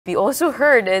We also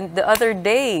heard the other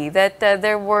day that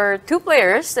there were 2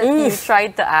 players that you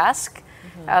tried to ask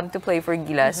to play for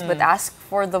Gilas, but asked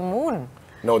for the moon.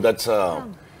 No, that's, I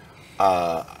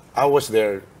was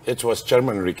there, it was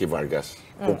Chairman Ricky Vargas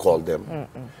who called them.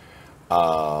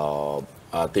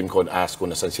 Team ko asked kung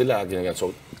nasan sila, ganyan.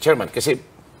 So, Chairman, kasi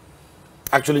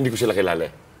actually hindi ko sila kilala.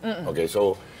 Okay,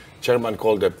 so Chairman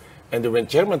called them. And then when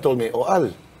Chairman told me, oh Al,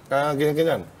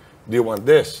 ganyan, do you want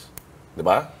this?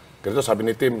 Diba? Ganito sabi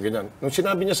ni Tim, ganyan. Nung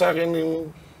sinabi niya sa akin yung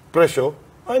presyo,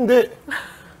 hindi.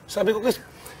 Sabi ko, kasi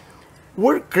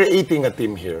we're creating a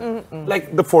team here. Like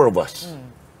the 4 of us.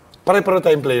 Pare-pare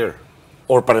tayong player.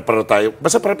 Or pare-pare tayo,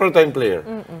 basta pare-pare tayong player.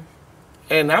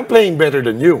 And I'm playing better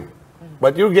than you.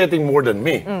 But you're getting more than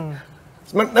me.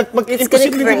 It's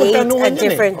going to create a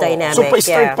different dynamic. So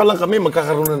pa-start pa lang kami,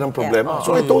 magkakaroon na ng problema.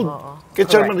 So I told kay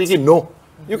Chairman Ricky, no.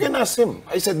 You can ask him.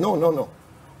 I said, no.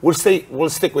 We'll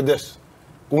stick with this.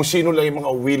 Kung sino lang yung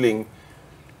mga willing.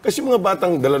 Kasi mga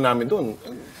batang dala namin doon,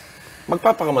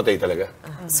 magpapakamatay talaga.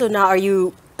 So now are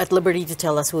you at liberty to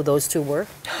tell us who those 2 were?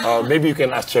 Maybe you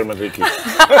can ask Chairman Ricky.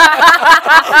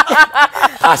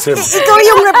 Ask him. Ikaw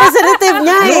yung representative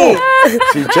niya eh.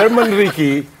 Si Chairman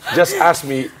Ricky just asked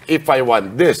me if I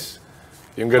want this.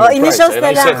 Yung ganun initials price.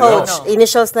 na lang, said, Coach. No.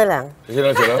 Initials na lang.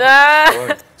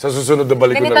 Sa susunod na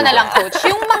balik ko Ganito na na lang, Coach.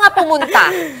 Yung mga pumunta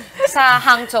sa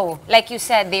Hangzhou, like you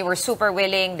said, they were super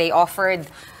willing. They offered,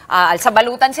 sa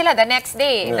balutan sila the next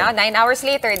day. Yeah. 9 hours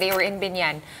later, they were in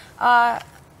Binyan.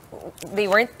 They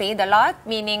weren't paid a lot,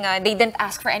 meaning they didn't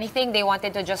ask for anything. They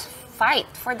wanted to just fight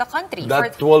for the country.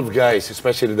 That 12 guys,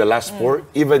 especially the last 4,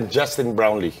 even Justin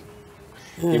Brownlee,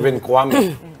 even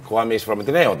Kwame. Kwame is from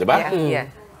Ateneo, di ba? Yeah.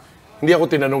 Hindi ako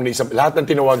tinanong ni isang, lahat ng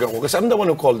tinawagan ko, kasi I'm the one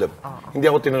who called them. Hindi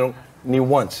ako tinanong ni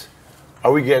once, are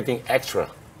we getting extra?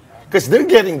 Because they're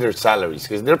getting their salaries,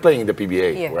 because they're playing the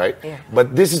PBA, right? Yeah.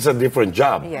 But this is a different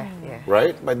job,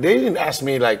 right? But they didn't ask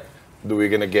me like, do we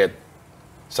gonna get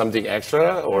something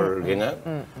extra or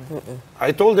ganyan?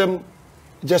 I told them,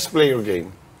 just play your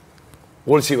game.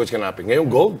 We'll see what's gonna happen. Ngayon,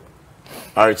 gold.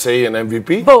 RSA and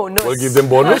MVP. Bonus. We'll give them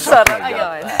bonus.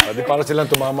 Ayun. Di para silang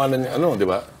tumama ng ano, di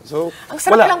ba? So, ang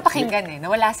sarap lang pakinggan eh,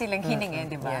 na wala silang hining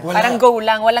di ba? Parang go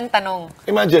lang, walang tanong.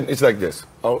 Imagine, it's like this.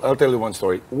 I'll tell you one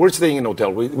story. We're staying in a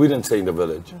hotel. We didn't stay in the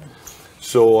village.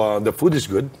 So, the food is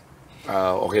good.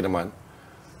 Okay naman.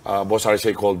 Boss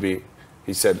RSA called me.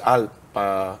 He said, Al,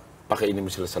 pakainin mo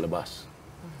sila sa labas.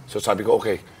 So, sabi ko,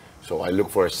 okay. So, I look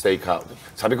for a steakhouse.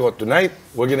 Sabi ko, tonight,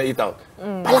 we're gonna eat out.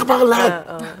 Palakpakan lahat.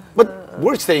 But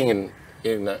we're staying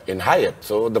in Hyatt.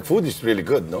 So, the food is really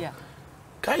good, no? Yeah.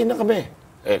 Kain na kami.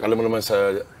 Alam mo naman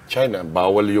sa China,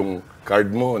 bawal yung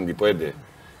card mo, hindi pwede.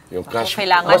 Yung cash.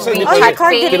 Kailangan your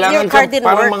card didn't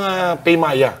parang work. mga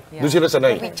Paymaya. Doon sila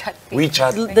sanay.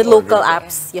 WeChat. The local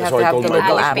apps. You have to have the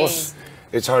local apps.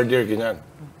 It's hard here, ganyan.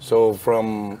 So,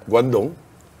 from Guangdong,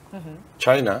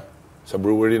 China, sa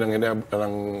brewery ng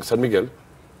San Miguel,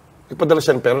 nagpadala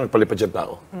siya ng pera, nagpalipad siya ng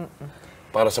tao.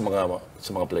 Para sa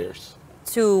mga players.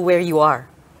 To where you are?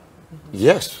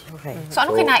 Yes. Okay. So,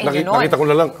 ano kinain nyo nun? Nakita ko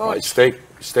na lang, steak,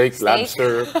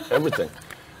 lobster, everything.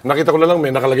 Nakita ko na lang,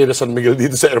 may nakalagay na San Miguel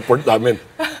dito sa airport namin.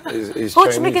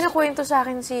 Coach, may kinakwento sa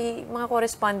akin si mga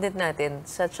correspondent natin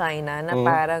sa China na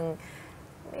parang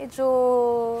medyo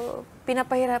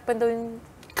pinapahirapan daw yung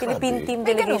Philippine team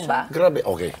delegation. Ba? Grabe.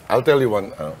 Okay, I'll tell you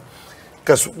one.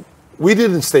 Because we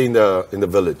didn't stay in the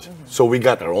village. So we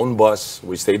got our own bus.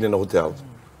 We stayed in a hotel.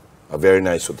 A very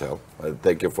nice hotel.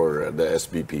 Thank you for the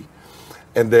SBP.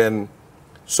 And then,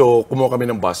 so kumuha kami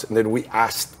ng bus. And then we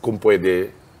asked kung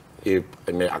pwede if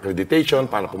may accreditation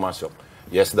para pumasok.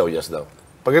 Yes daw.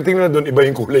 Pagdating na doon, iba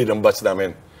yung kulay ng bus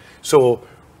namin. So,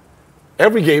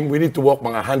 every game, we need to walk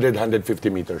mga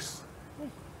 100-150 meters.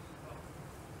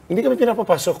 Hindi kami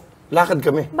pinapapasok. Lakad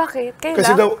kami. Bakit? Kayo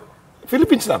Kasi lang? daw,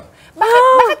 Philippines lang.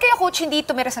 Bakit kayo, Coach, hindi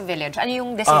tumira sa village? Ano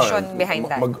yung decision behind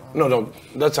that? No,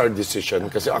 that's our decision.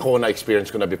 Kasi ako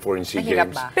na-experience ko na before in SEA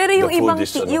Games. Ba? Pero yung ibang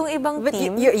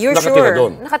team, you're nakatira sure?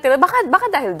 doon. Nakatira. Baka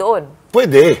dahil doon?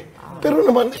 Pwede. Pero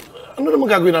naman, ano naman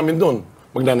gagawin namin doon?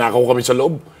 Magnanakaw kami sa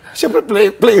loob? Siyempre,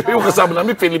 player yung kasama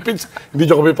namin, Philippines. Hindi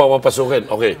nyo kami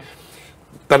papapasukin. Okay.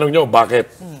 Tanong nyo,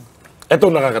 bakit? Ito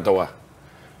nakakatawa.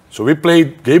 So we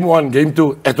played game 1, game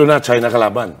 2, eto na, China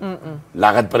kalaban.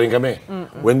 Lakad pa rin kami.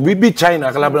 When we beat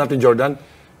China, kalaban natin Jordan,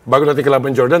 bago natin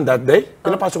kalaban Jordan, that day,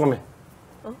 pinapasok kami.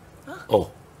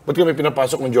 Ba't kami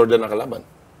pinapasok ng Jordan na kalaban?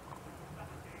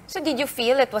 So did you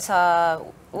feel it was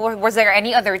was there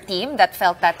any other team that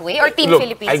felt that way? Or Team Look,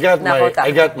 Philippines?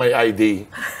 I got my ID,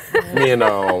 me and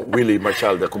Willie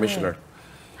Marshall, the commissioner.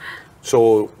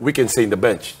 So we can stay in the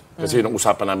bench. Kasi yun ang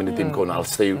usapan namin ni team ko na I'll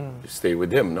stay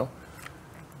with him, no?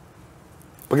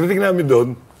 Pagdating namin doon,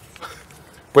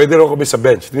 pwede raw kami sa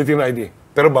bench. Tinitingnan ID.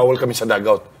 Pero bawal kami sa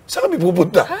dugout. Saan kami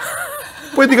pupunta?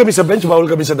 Pwede kami sa bench, bawal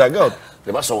kami sa dugout.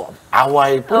 Diba? So,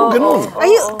 away, puro ganun.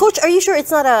 Coach, are you sure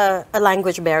it's not a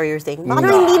language barrier thing? Baka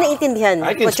na hindi naintindihan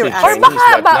I can what you're speak asking.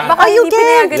 Chinese, Baka you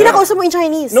can. Kinakausap mo in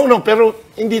Chinese. No, pero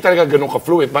hindi talaga ganun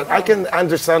ka-fluent. But I can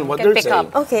understand what they're pick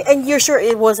saying. up. Okay, and you're sure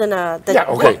it wasn't a... Yeah,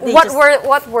 okay.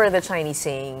 What were the Chinese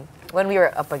saying when we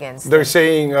were up against They're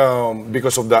saying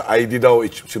because of the ID daw,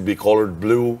 it should be colored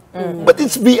blue. But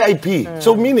it's VIP.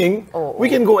 So meaning,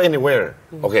 we can go anywhere.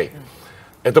 Okay.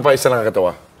 Ito pa isa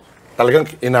nakakatawa. Talagang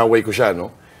inaway ko siya, no?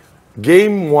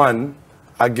 Game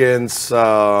 1 against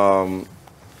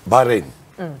Bahrain.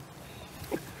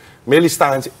 May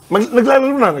listahan.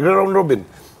 Naglaro robin.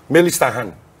 May listahan.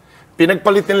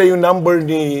 Pinagpalit nila yung number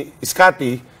ni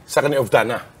Scotty sa kanya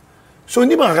Oftana. So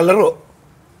hindi makakalaro.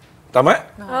 Tama?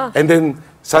 And then,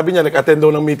 sabi niya, nag-attend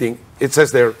daw ng meeting, it says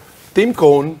there, Tim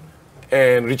Cone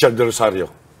and Richard De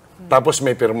Rosario. Tapos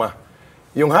may pirma.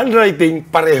 Yung handwriting,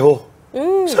 pareho.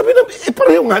 Sabi na,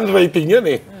 parehong handwriting yan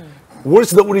eh.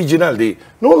 Where's the original?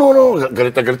 No.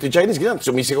 Galit na galit yung Chinese. Ganyan.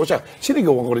 Sumisigaw siya.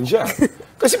 Sinigawan ko rin siya.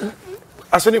 Kasi,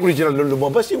 asan yung original? Nung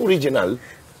lumabas yung original,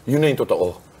 yun na yung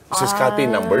totoo. Si Scotty,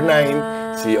 number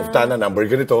 9. Si Oftana, number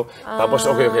ganito. Tapos,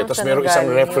 okay. Tapos merong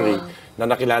isang referee na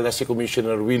nakilala si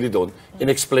Commissioner Willie doon.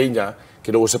 In-explain niya,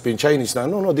 kinausap yung Chinese na,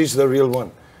 no, this is the real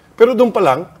one. Pero doon pa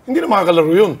lang, hindi na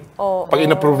makakalaro yun. Pag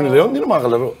in-approve nila yun, hindi na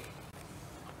makakalaro.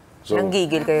 So,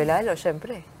 nanggigil kayo lalo,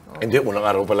 syempre. hindi, unang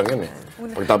araw pa lang yan eh.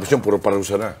 Pagtapos yun, puro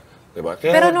parusa na. Diba?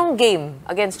 Kaya, Pero nung game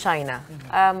against China,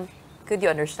 could you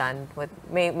understand?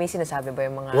 May sinasabi ba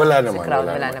yung mga wala sa naman. crowd?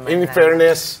 Wala naman. In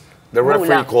fairness, the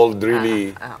referee Kulang. called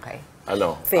really, Okay.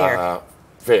 Fair.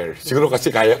 Fair. Siguro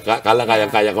kasi kaya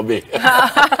kami.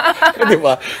 Di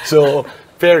ba? So,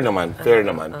 fair naman.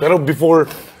 Pero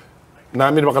before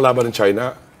namin makalaban ng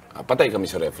China, patay kami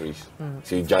sa referees.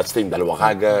 Si Justin, dalawa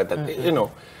kagad. At, you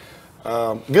know,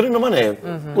 ganoon naman eh.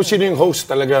 Kung sino yung host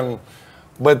talagang,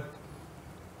 but,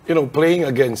 you know, playing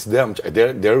against them,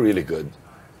 they're really good.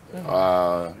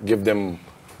 Give them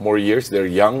more years. They're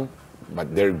young,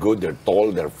 but they're good. They're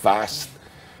tall. They're fast.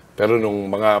 Pero nung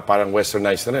mga parang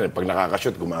westernized na rin, pag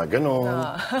nakakashoot, gumagano,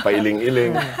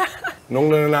 pailing-iling.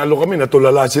 Nung nanalo kami,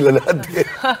 natulala sila lahat.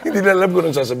 Hindi na alam ko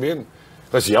nung sasabihin.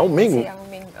 Kasi Yao Ming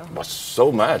was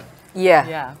so mad.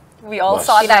 Yeah. We all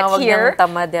saw that Tinawag here. ng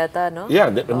tamad yata, no?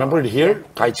 Yeah, remember here,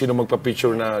 kahit sino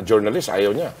magpa-picture na journalist,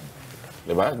 ayaw niya.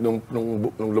 Diba? Nung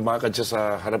lumakad siya sa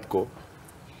harap ko,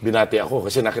 binati ako.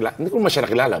 Kasi hindi ko naman siya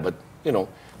nakilala, but, you know,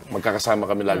 magkakasama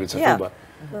kami lagi sa Cuba.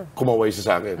 Kumaway siya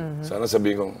sa akin. Sana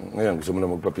sabihin ko, ngayon, gusto mo na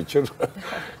magpa-picture?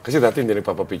 Kasi dati hindi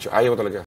nagpapa-picture. Ayaw talaga.